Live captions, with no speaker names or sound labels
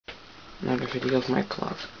another video of my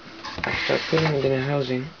clock. I start putting it in a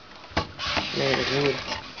housing made of wood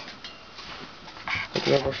with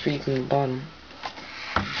rubber feet in the bottom.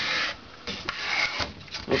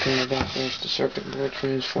 Open the box is the circuit board,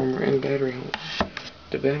 transformer, and battery holder.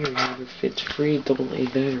 The battery holder fits 3 AA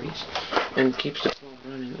batteries and keeps the clock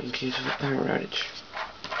running in case of a power outage.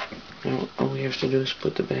 Now all we have to do is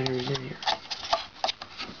put the batteries in here.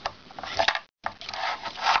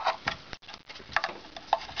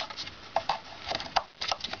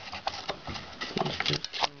 Let's put the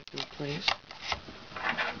clock in place.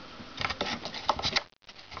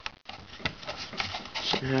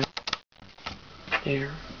 Somehow.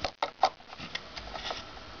 There.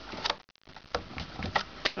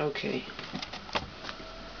 Okay.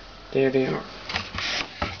 There they are.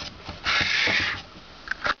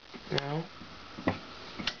 Now,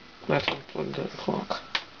 let's unplug the clock.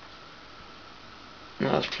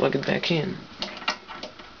 Now let's plug it back in.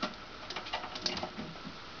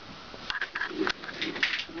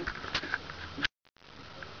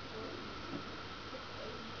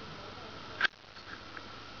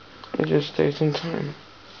 It just stays in time.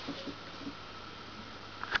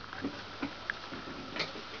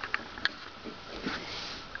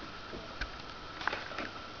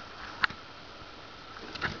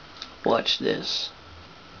 Watch this.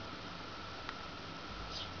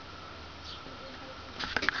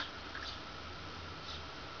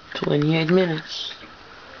 28 minutes.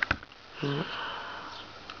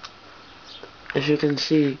 As you can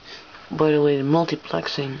see, by the way, the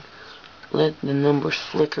multiplexing let the numbers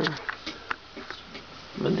flicker,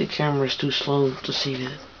 but the camera is too slow to see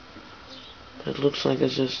that. It looks like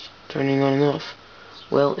it's just turning on and off.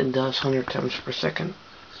 Well, it does 100 times per second.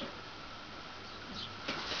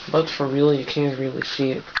 But for real, you can't really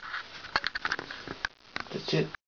see it. That's it.